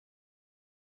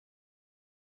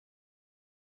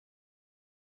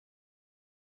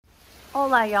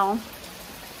Hola, y'all.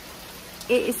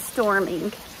 It is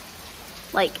storming,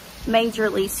 like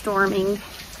majorly storming.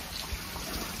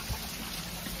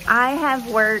 I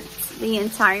have worked the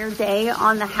entire day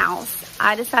on the house.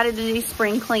 I decided to do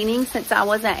spring cleaning since I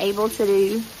wasn't able to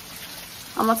do,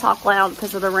 I'm gonna talk loud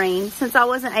because of the rain. Since I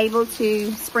wasn't able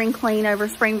to spring clean over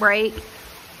spring break,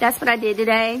 that's what I did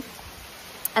today.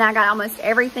 And I got almost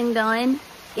everything done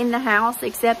in the house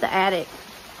except the attic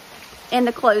and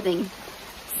the clothing.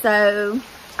 So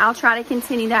I'll try to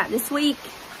continue that this week.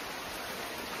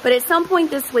 But at some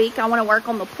point this week, I want to work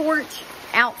on the porch,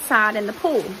 outside, and the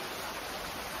pool.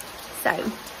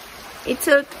 So it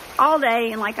took all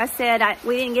day, and like I said,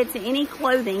 we didn't get to any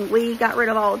clothing. We got rid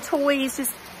of all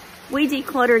toys. We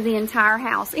decluttered the entire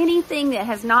house. Anything that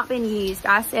has not been used,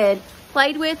 I said,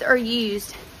 played with or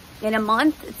used in a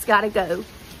month, it's got to go.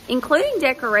 Including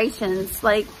decorations.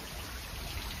 Like,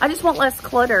 I just want less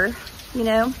clutter, you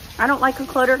know. I don't like a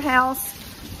cluttered house.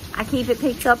 I keep it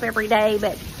picked up every day,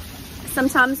 but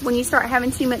sometimes when you start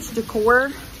having too much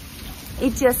decor,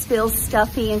 it just feels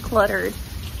stuffy and cluttered.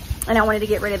 And I wanted to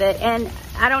get rid of it. And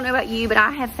I don't know about you, but I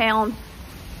have found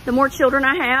the more children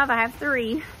I have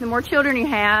 3, the more children you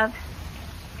have,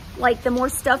 like the more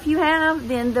stuff you have,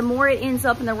 then the more it ends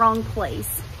up in the wrong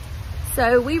place.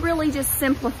 So we really just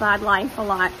simplified life a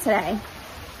lot today.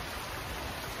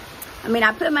 I mean,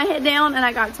 I put my head down and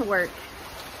I got to work.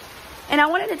 And I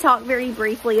wanted to talk very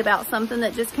briefly about something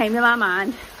that just came to my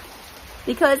mind,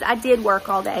 because I did work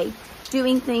all day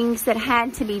doing things that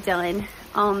had to be done.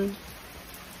 And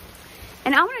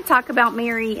I want to talk about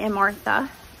Mary and Martha.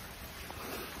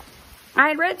 I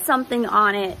had read something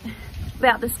on it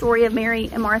about the story of Mary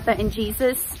and Martha and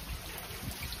Jesus.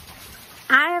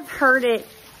 I have heard it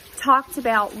talked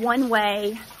about one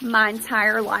way my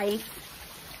entire life.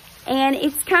 And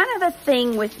it's kind of a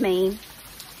thing with me.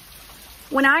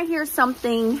 When I hear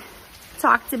something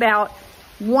talked about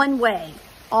one way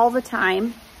all the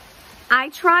time, I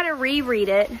try to reread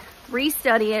it,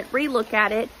 restudy it, relook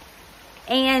at it,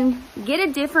 and get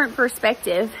a different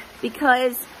perspective,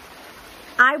 because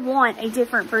I want a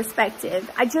different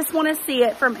perspective. I just want to see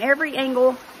it from every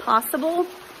angle possible.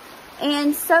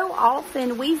 And so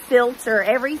often we filter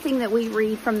everything that we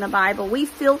read from the Bible. We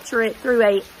filter it through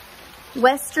a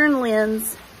Western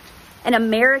lens, an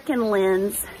American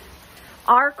lens,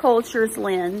 our culture's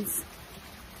lens.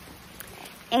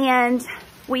 And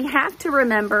we have to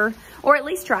remember, or at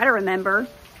least try to remember,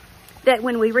 that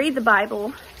when we read the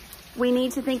Bible, we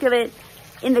need to think of it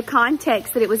in the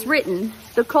context that it was written,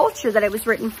 the culture that it was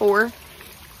written for.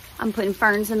 I'm putting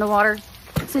ferns in the water.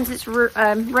 Since it's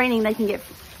raining, they can get,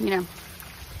 you know,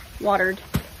 watered.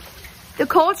 The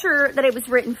culture that it was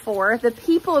written for, the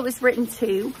people it was written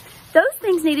to, those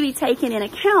things need to be taken in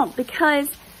account, because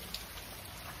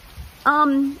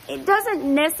it doesn't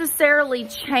necessarily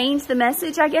change the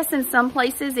message. I guess in some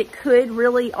places it could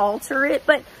really alter it,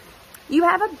 but you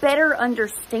have a better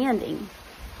understanding,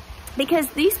 because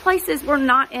these places were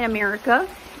not in America.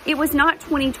 It was not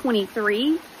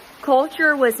 2023.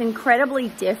 Culture was incredibly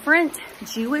different.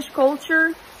 Jewish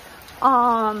culture.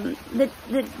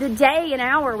 The day and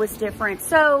hour was different.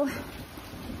 So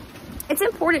it's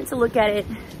important to look at it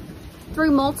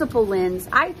through multiple lenses,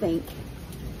 I think,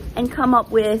 and come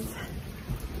up with,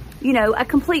 you know, a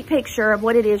complete picture of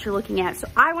what it is you're looking at. So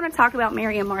I want to talk about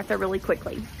Mary and Martha really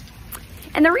quickly.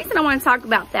 And the reason I want to talk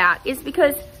about that is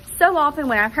because so often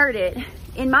when I've heard it,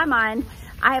 in my mind,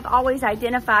 I have always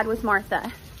identified with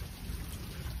Martha.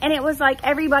 And it was like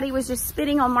everybody was just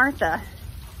spitting on Martha.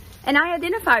 And I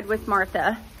identified with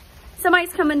Martha.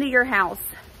 Somebody's coming to your house.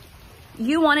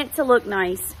 You want it to look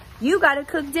nice. You got to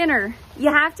cook dinner.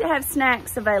 You have to have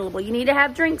snacks available. You need to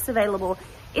have drinks available.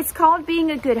 It's called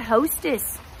being a good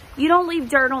hostess. You don't leave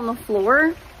dirt on the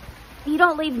floor. You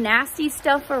don't leave nasty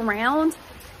stuff around.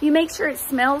 You make sure it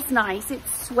smells nice.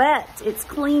 It's swept. It's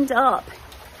cleaned up.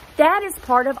 That is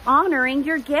part of honoring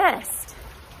your guest.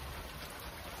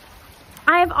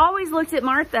 I have always looked at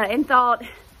Martha and thought,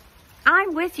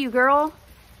 I'm with you, girl.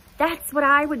 That's what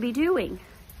I would be doing.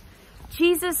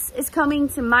 Jesus is coming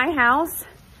to my house.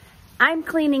 I'm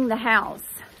cleaning the house.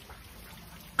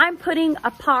 I'm putting a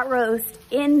pot roast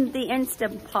in the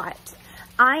Instant Pot.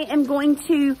 I am going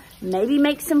to maybe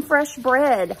make some fresh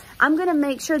bread. I'm going to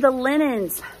make sure the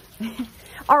linens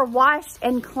are washed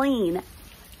and clean.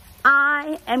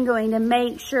 I am going to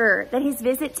make sure that his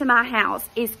visit to my house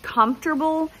is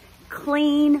comfortable,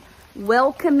 clean,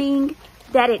 welcoming,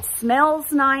 that it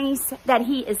smells nice, that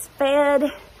he is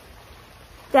fed,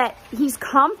 that he's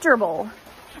comfortable,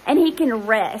 and he can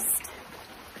rest.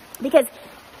 Because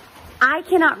I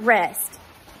cannot rest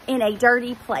in a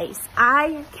dirty place.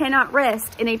 I cannot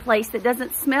rest in a place that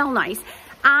doesn't smell nice.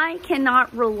 I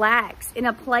cannot relax in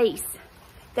a place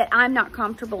that I'm not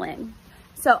comfortable in.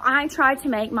 So I try to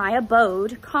make my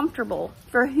abode comfortable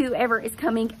for whoever is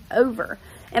coming over.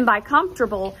 And by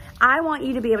comfortable, I want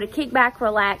you to be able to kick back,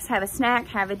 relax, have a snack,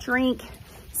 have a drink,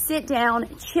 sit down,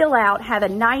 chill out, have a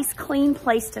nice clean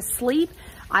place to sleep.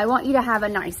 I want you to have a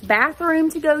nice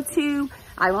bathroom to go to.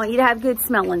 I want you to have good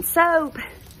smelling soap.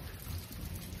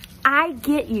 I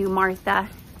get you, Martha.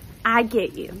 I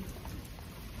get you.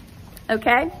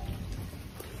 Okay?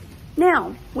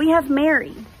 Now, we have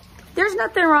Mary. There's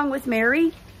nothing wrong with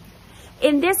Mary.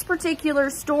 In this particular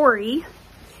story,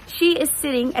 she is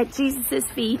sitting at Jesus'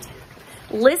 feet,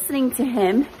 listening to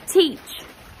him teach.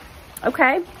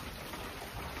 Okay?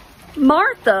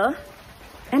 Martha,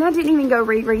 and I didn't even go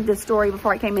reread this story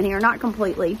before I came in here. Not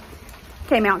completely.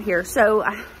 Came out here. So,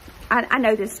 I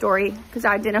know this story because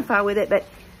I identify with it, but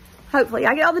hopefully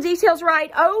I get all the details right.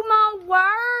 Oh my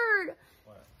word!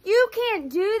 What? You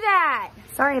can't do that.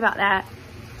 Sorry about that.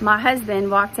 My husband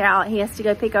walked out. He has to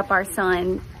go pick up our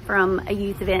son from a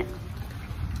youth event.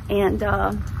 And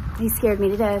he scared me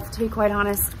to death, to be quite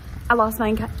honest. I lost my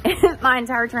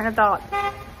entire train of thought.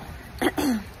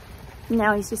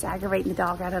 Now he's just aggravating the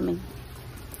dog out of me.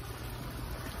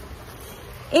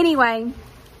 Anyway,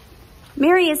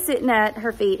 Mary is sitting at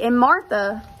her feet, and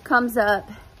Martha comes up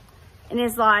and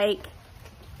is like,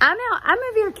 I'm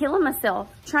over here killing myself,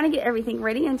 trying to get everything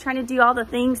ready and trying to do all the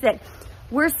things that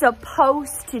we're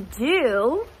supposed to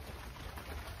do.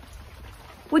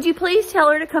 Would you please tell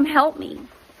her to come help me?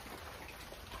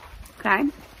 Okay.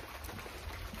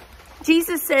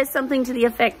 Jesus says something to the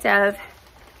effect of,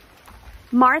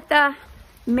 Martha,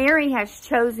 Mary has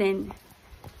chosen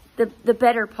the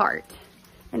better part,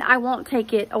 and I won't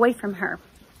take it away from her.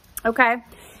 Okay.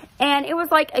 And it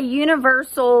was like a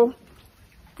universal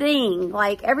thing.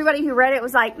 Like everybody who read it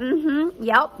was like,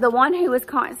 yep, the one who was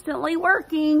constantly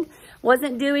working,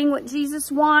 wasn't doing what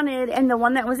Jesus wanted, and the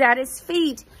one that was at his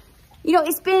feet. You know,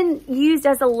 it's been used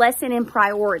as a lesson in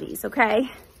priorities,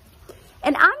 okay?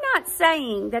 And I'm not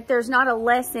saying that there's not a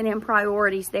lesson in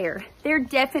priorities there. There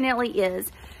definitely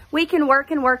is. We can work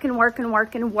and work and work and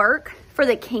work and work for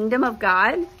the kingdom of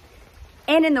God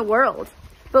and in the world.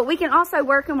 But we can also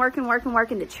work and work and work and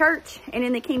work in the church and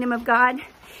in the kingdom of God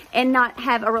and not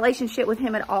have a relationship with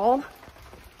him at all,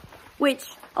 which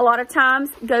a lot of times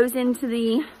goes into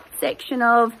the section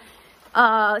of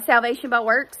salvation by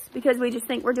works, because we just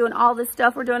think we're doing all this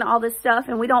stuff,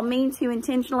 and we don't mean to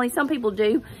intentionally. Some people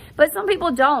do, but some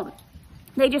people don't.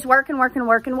 They just work and work and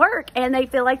work and work, and they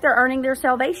feel like they're earning their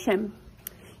salvation,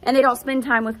 and they don't spend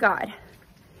time with God.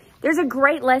 There's a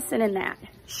great lesson in that.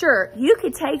 Sure, you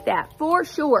could take that for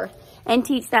sure and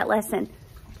teach that lesson,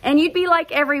 and you'd be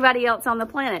like everybody else on the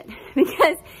planet,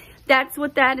 because that's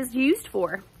what that is used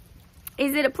for.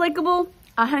 Is it applicable?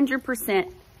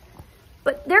 100%.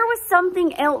 But there was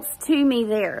something else to me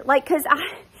there. Like,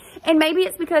 and maybe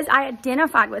it's because I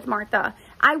identified with Martha.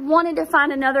 I wanted to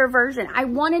find another version. I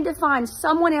wanted to find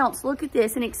someone else look at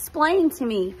this and explain to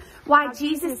me why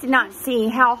Jesus did not see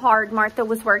how hard Martha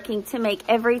was working to make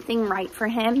everything right for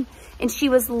him. And she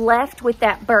was left with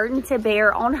that burden to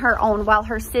bear on her own while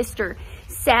her sister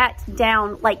sat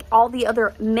down like all the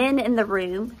other men in the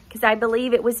room. Because I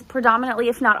believe it was predominantly,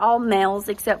 if not all, males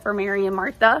except for Mary and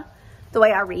Martha. The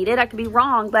way I read it, I could be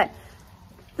wrong, but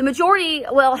the majority,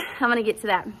 well, I'm going to get to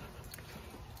that.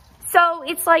 So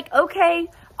it's like, okay,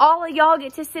 all of y'all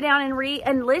get to sit down and read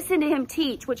and listen to him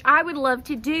teach, which I would love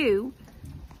to do.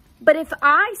 But if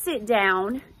I sit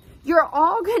down, you're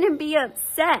all going to be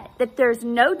upset that there's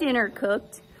no dinner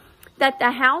cooked, that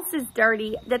the house is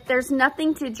dirty, that there's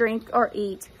nothing to drink or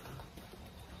eat.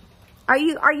 Are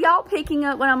y'all picking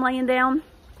up what I'm laying down?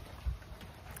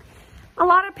 A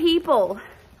lot of people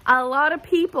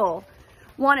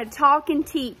want to talk and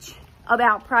teach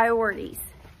about priorities.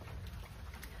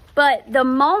 But the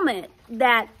moment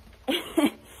that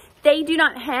they do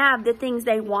not have the things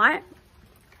they want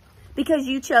because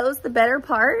you chose the better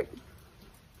part,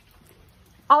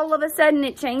 all of a sudden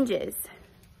it changes.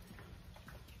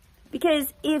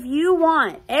 Because if you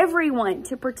want everyone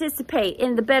to participate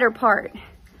in the better part,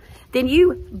 then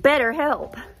you better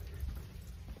help.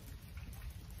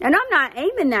 And I'm not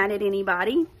aiming that at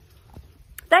anybody.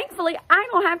 Thankfully, I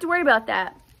don't have to worry about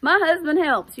that. My husband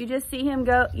helps. You just see him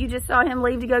go. You just saw him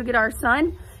leave to go get our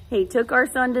son. He took our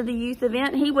son to the youth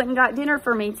event. He went and got dinner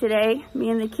for me today, me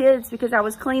and the kids, because I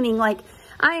was cleaning. Like,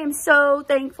 I am so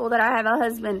thankful that I have a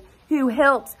husband who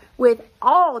helps with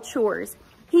all chores.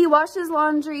 He washes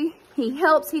laundry. He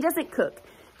helps. He doesn't cook.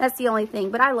 That's the only thing.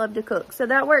 But I love to cook. So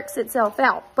that works itself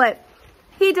out. But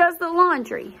He does the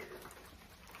laundry.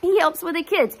 He helps with the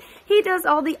kids. He does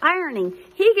all the ironing.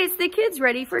 He gets the kids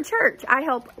ready for church. I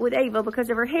help with Ava because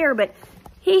of her hair, but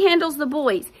he handles the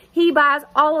boys. He buys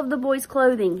all of the boys'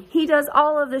 clothing. He does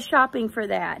all of the shopping for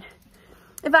that.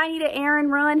 If I need an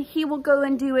errand run, he will go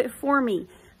and do it for me.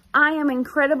 I am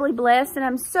incredibly blessed, and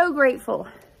I'm so grateful.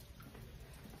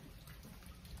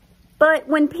 But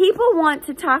when people want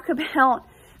to talk about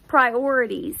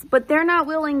priorities, but they're not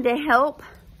willing to help,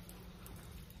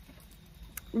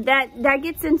 that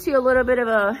gets into a little bit of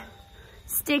a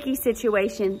sticky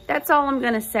situation. That's all I'm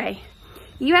going to say.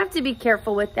 You have to be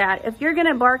careful with that. If you're going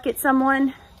to bark at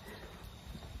someone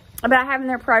about having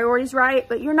their priorities right,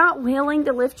 but you're not willing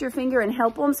to lift your finger and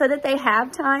help them so that they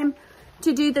have time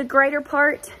to do the greater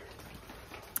part,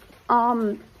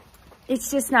 it's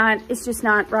just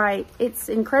not right. It's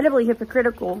incredibly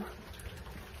hypocritical.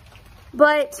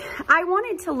 But I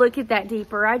wanted to look at that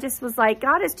deeper. I just was like,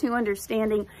 God is too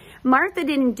understanding. Martha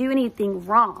didn't do anything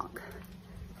wrong.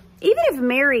 Even if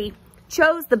Mary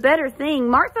chose the better thing,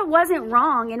 Martha wasn't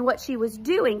wrong in what she was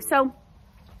doing. So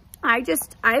I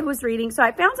was reading, so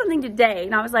I found something today,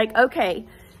 and I was like, okay,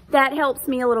 that helps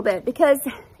me a little bit, because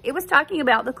it was talking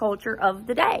about the culture of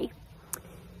the day.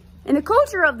 And the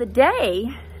culture of the day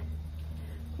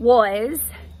was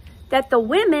that the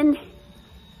women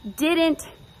didn't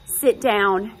sit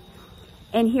down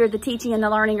and hear the teaching and the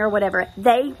learning or whatever.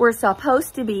 They were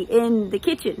supposed to be in the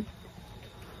kitchen.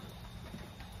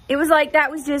 It was like that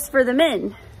was just for the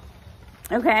men.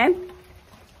 Okay?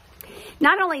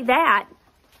 Not only that,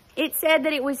 it said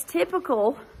that it was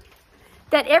typical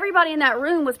that everybody in that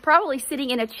room was probably sitting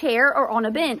in a chair or on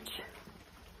a bench.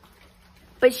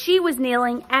 But she was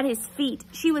kneeling at his feet.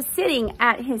 She was sitting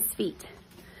at his feet.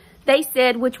 They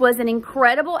said, which was an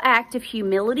incredible act of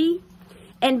humility.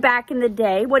 And back in the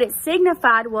day, what it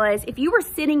signified was if you were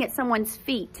sitting at someone's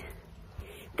feet,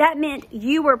 that meant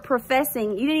you were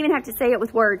professing. You didn't even have to say it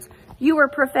with words. You were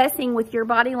professing with your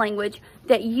body language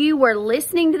that you were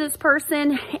listening to this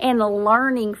person and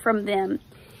learning from them,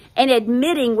 and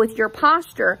admitting with your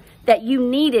posture that you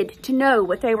needed to know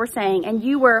what they were saying, and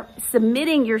you were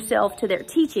submitting yourself to their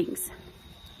teachings.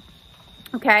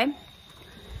 Okay?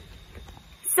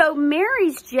 So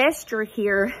Mary's gesture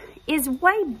here is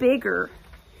way bigger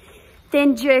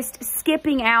than just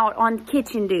skipping out on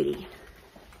kitchen duty.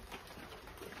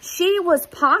 She was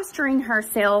posturing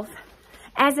herself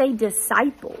as a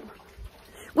disciple,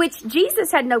 which Jesus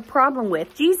had no problem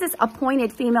with. Jesus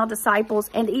appointed female disciples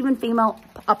and even female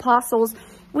apostles.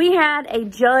 We had a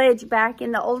judge back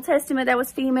in the Old Testament that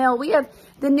was female. We have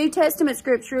the New Testament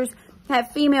scriptures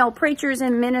have female preachers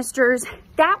and ministers.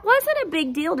 That wasn't a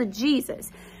big deal to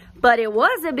Jesus, but it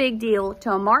was a big deal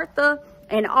to Martha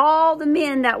and all the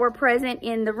men that were present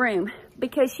in the room,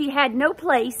 because she had no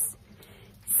place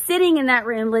sitting in that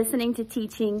room listening to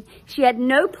teaching. She had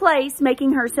no place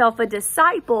making herself a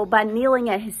disciple by kneeling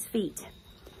at his feet.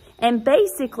 And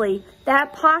basically,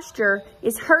 that posture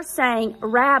is her saying,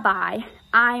 Rabbi,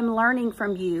 I'm learning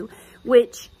from you,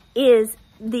 which is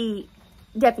the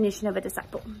definition of a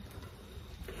disciple.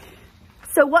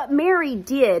 So what Mary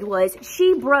did was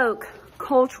she broke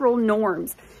cultural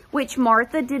norms, which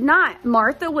Martha did not.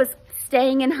 Martha was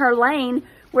staying in her lane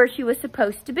where she was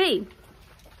supposed to be.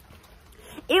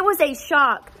 It was a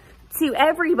shock to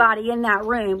everybody in that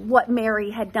room what Mary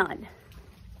had done.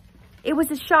 It was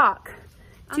a shock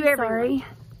to everyone. Sorry.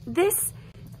 This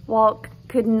walk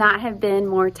could not have been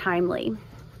more timely.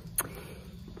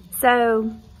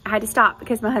 So I had to stop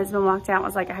because my husband walked out and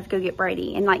was like, I have to go get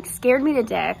Brady, and like scared me to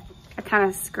death. I kind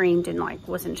of screamed and like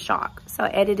was in shock. So I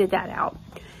edited that out.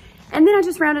 And then I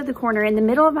just rounded the corner in the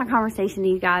middle of my conversation to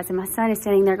you guys, and my son is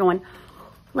standing there going,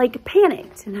 like,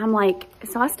 panicked. And I'm like,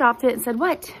 so I stopped it and said,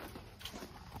 what?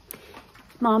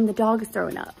 Mom, the dog is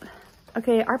throwing up.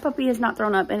 Okay, our puppy is not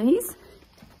thrown up, and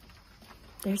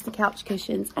there's the couch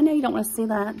cushions. I know you don't want to see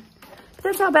that, but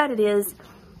that's how bad it is.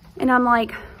 And I'm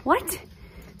like, what?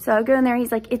 So I go in there,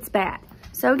 he's like, it's bad.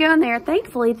 So I go in there.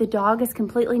 Thankfully, the dog has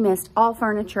completely missed all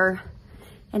furniture,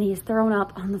 and he is thrown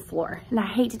up on the floor. And I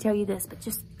hate to tell you this, but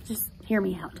just hear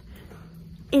me out.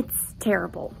 It's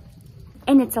terrible,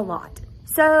 and it's a lot.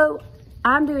 So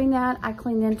I'm doing that. I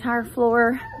clean the entire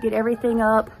floor, get everything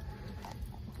up.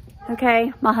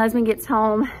 Okay, my husband gets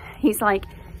home. He's like,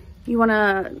 you want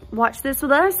to watch this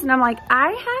with us? And I'm like,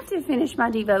 I have to finish my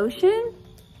devotion.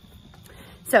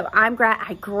 So I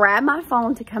grab my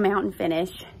phone to come out and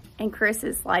finish. And Chris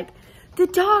is like, the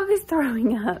dog is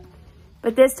throwing up.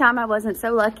 But this time I wasn't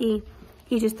so lucky.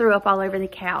 He just threw up all over the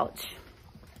couch,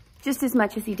 just as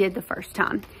much as he did the first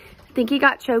time. I think he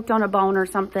got choked on a bone or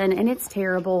something, and it's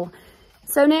terrible.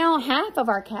 So now half of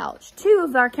our couch, 2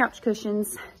 of our couch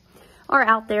cushions are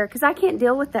out there because I can't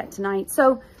deal with that tonight.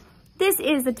 So this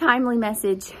is a timely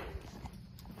message.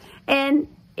 And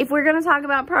if we're going to talk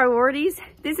about priorities,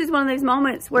 this is one of those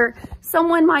moments where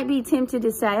someone might be tempted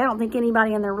to say, I don't think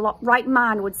anybody in their right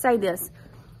mind would say this,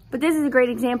 but this is a great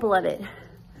example of it.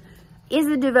 Is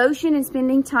the devotion and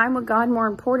spending time with God more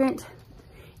important?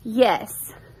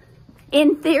 Yes,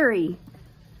 in theory.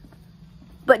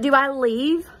 But do I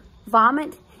leave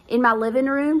vomit in my living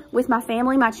room with my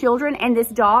family, my children, and this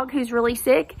dog who's really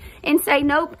sick and say,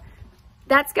 nope,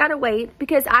 that's got to wait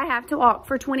because I have to walk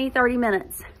for 20, 30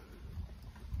 minutes?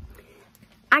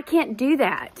 I can't do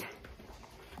that.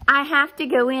 I have to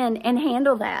go in and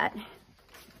handle that.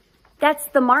 That's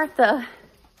the Martha.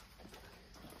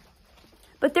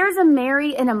 But there's a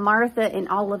Mary and a Martha in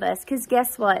all of us, because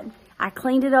guess what? I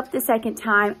cleaned it up the second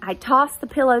time. I tossed the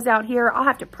pillows out here. I'll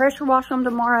have to pressure wash them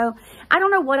tomorrow. I don't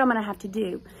know what I'm going to have to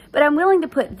do, but I'm willing to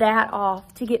put that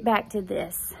off to get back to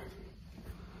this.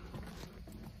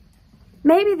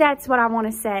 Maybe that's what I want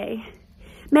to say.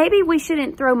 Maybe we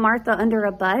shouldn't throw Martha under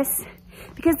a bus,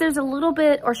 because there's a little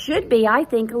bit, or should be, I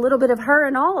think, a little bit of her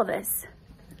in all of us.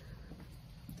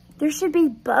 There should be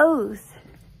both.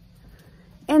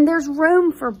 And there's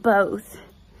room for both,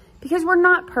 because we're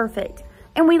not perfect.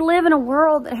 And we live in a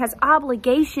world that has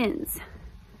obligations,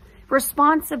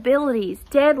 responsibilities,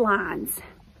 deadlines,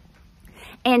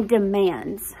 and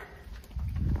demands.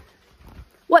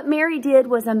 What Mary did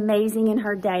was amazing in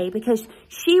her day because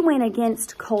she went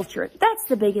against culture. That's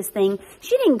the biggest thing.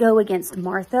 She didn't go against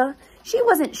Martha. She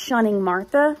wasn't shunning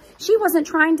Martha. She wasn't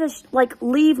trying to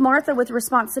leave Martha with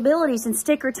responsibilities and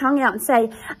stick her tongue out and say,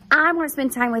 I want to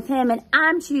spend time with him and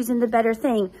I'm choosing the better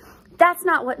thing. That's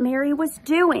not what Mary was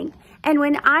doing. And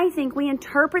when I think we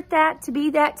interpret that to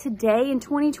be that today in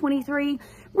 2023,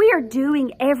 we are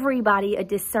doing everybody a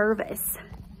disservice.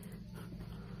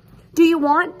 Do you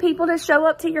want people to show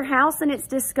up to your house and it's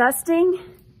disgusting?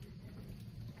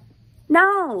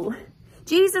 No.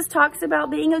 Jesus talks about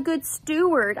being a good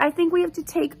steward. I think we have to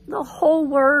take the whole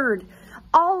word,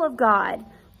 all of God,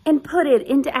 and put it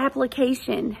into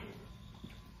application.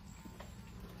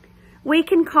 We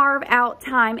can carve out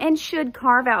time and should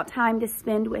carve out time to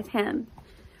spend with him.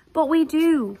 But we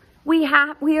do. We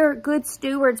are good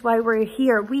stewards while we're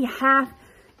here. We have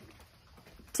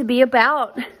to be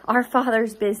about our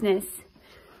Father's business.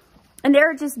 And there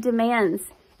are just demands.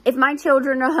 If my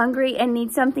children are hungry and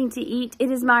need something to eat,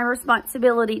 it is my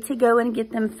responsibility to go and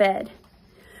get them fed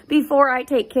before I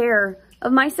take care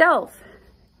of myself.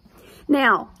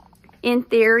 Now, in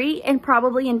theory and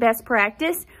probably in best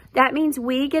practice, that means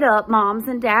we get up, moms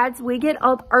and dads, we get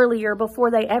up earlier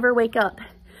before they ever wake up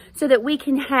so that we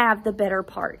can have the better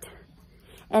part.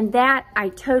 And that I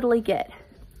totally get.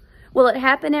 Will it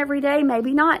happen every day?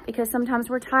 Maybe not, because sometimes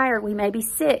we're tired. We may be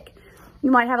sick.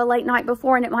 You might have a late night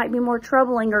before and it might be more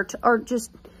troubling or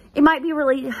just, it might be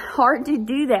really hard to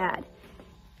do that.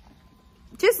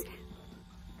 Just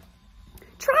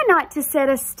try not to set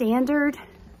a standard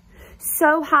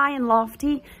so high and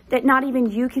lofty that not even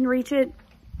you can reach it.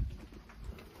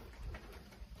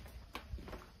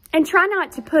 And try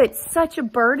not to put such a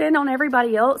burden on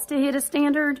everybody else to hit a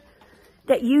standard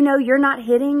that you know you're not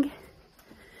hitting.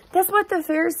 That's what the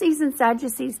Pharisees and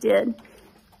Sadducees did.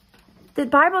 The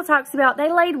Bible talks about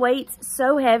they laid weights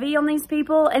so heavy on these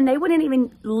people and they wouldn't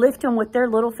even lift them with their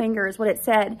little finger is what it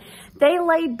said. They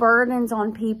laid burdens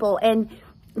on people and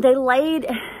they laid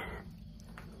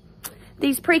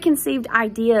these preconceived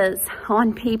ideas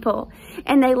on people.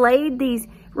 And they laid these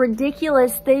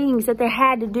ridiculous things that they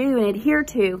had to do and adhere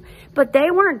to, but they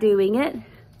weren't doing it.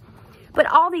 But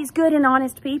all these good and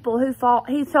honest people who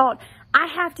thought, I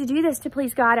have to do this to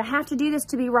please God. I have to do this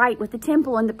to be right with the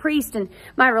temple and the priest and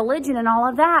my religion and all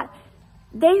of that.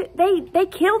 They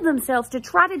killed themselves to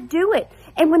try to do it.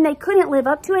 And when they couldn't live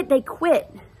up to it, they quit.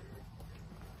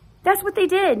 That's what they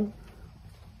did.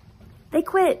 They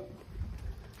quit.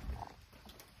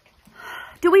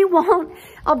 Do we want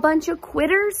a bunch of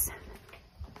quitters?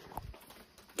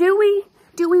 Do we?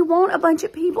 Do we want a bunch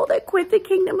of people that quit the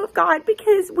kingdom of God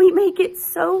because we make it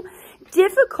so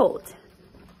difficult?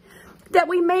 That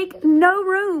we make no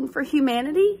room for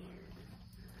humanity?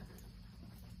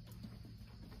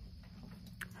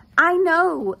 I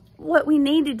know what we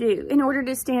need to do in order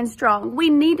to stand strong. We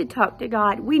need to talk to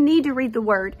God. We need to read the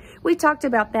Word. We talked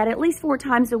about that at least 4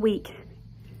 times a week.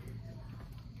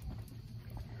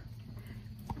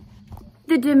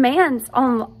 The demands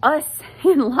on us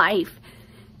in life.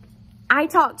 I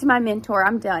talked to my mentor.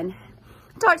 I'm done.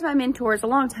 I talked to my mentors a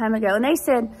long time ago, and they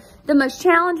said the most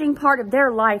challenging part of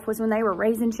their life was when they were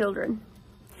raising children.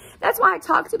 That's why I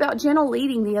talked about gentle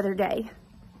leading the other day.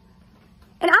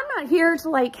 And I'm not here to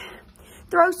like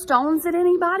throw stones at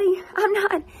anybody. I'm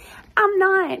not.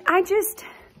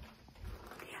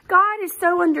 God is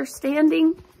so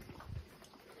understanding.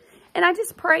 And I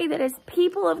just pray that as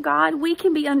people of God, we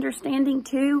can be understanding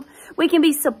too. We can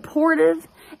be supportive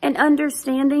and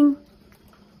understanding.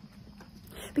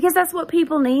 Because that's what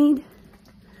people need.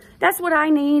 That's what I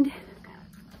need.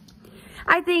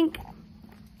 I think,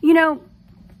 you know,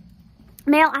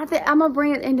 I'm going to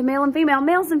bring it into male and female.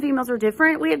 Males and females are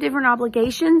different. We have different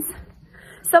obligations.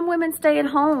 Some women stay at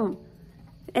home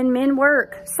and men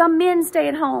work. Some men stay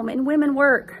at home and women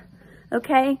work.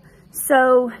 Okay?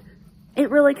 So it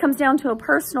really comes down to a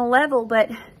personal level, but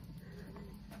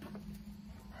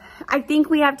I think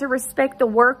we have to respect the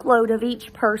workload of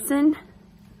each person.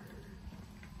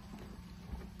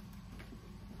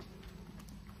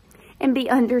 And be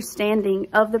understanding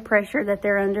of the pressure that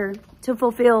they're under to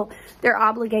fulfill their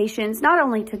obligations, not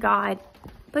only to God,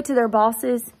 but to their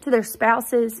bosses, to their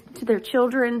spouses, to their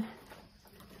children.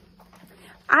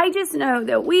 I just know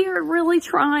that we are really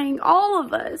trying, all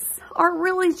of us are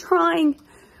really trying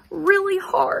really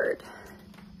hard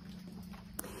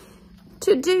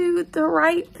to do the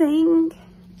right thing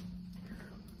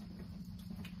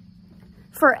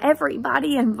for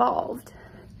everybody involved.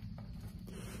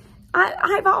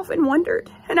 I've often wondered,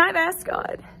 and I've asked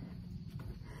God,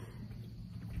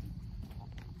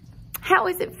 how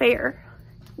is it fair,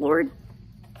 Lord?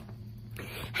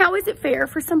 How is it fair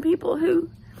for some people who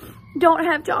don't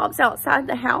have jobs outside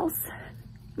the house,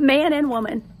 man and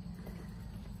woman,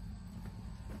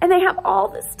 and they have all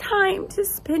this time to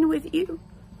spend with you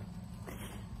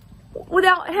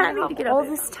without having to get all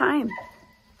this time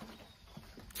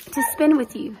to spend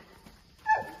with you,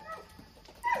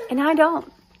 and I don't?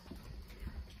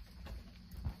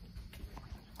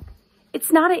 It's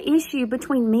not an issue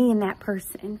between me and that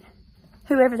person,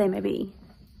 whoever they may be.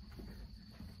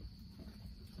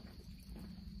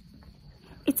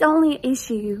 It's only an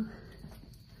issue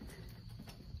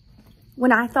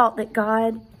when I thought that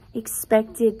God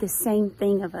expected the same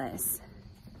thing of us.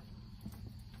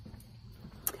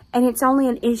 And it's only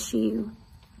an issue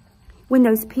when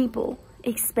those people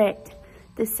expect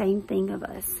the same thing of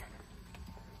us.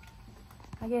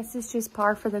 I guess it's just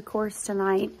par for the course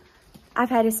tonight. I've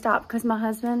had to stop because my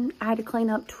husband, I had to clean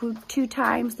up two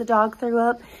times. The dog threw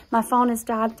up. My phone has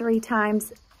died 3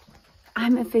 times.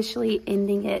 I'm officially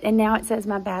ending it. And now it says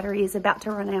my battery is about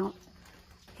to run out.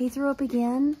 He threw up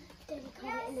again?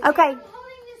 Okay.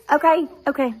 Okay.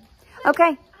 Okay.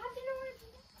 Okay.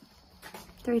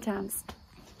 3 times.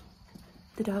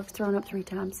 The dog's thrown up 3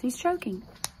 times. He's choking.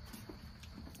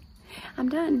 I'm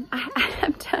done.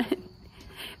 I'm done.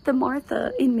 The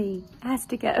Martha in me has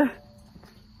to go.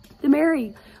 The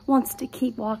Mary wants to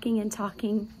keep walking and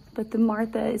talking, but the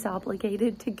Martha is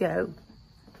obligated to go.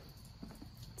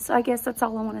 So I guess that's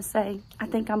all I want to say. I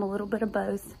think I'm a little bit of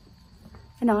both.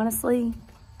 And honestly,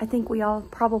 I think we all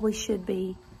probably should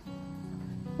be.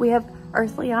 We have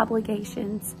earthly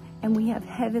obligations and we have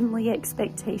heavenly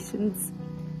expectations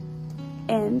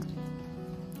and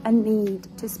a need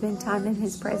to spend time in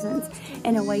His presence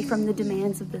and away from the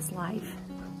demands of this life.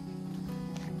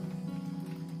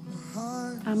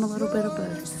 I'm a little bit of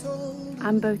both.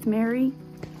 I'm both Mary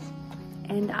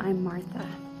and I'm Martha.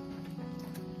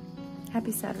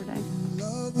 Happy Saturday.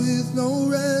 Love with no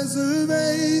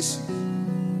reservation.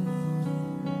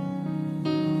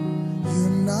 You're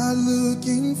not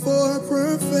looking for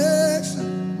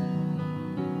perfection.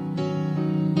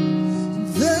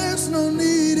 There's no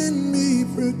need in me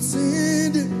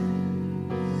pretending.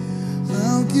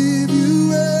 I'll give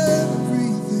you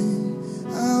everything.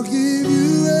 I'll give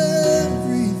you everything.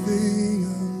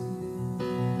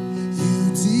 You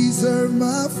deserve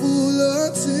my full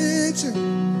attention.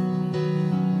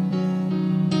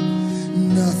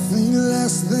 Nothing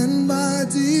less than my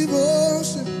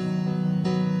devotion.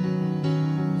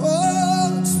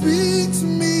 Oh, speak to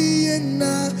me and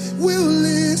I will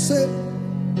listen.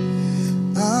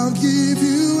 I'll give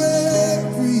you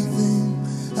everything.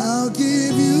 I'll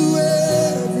give you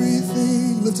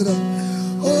everything. Lift it up.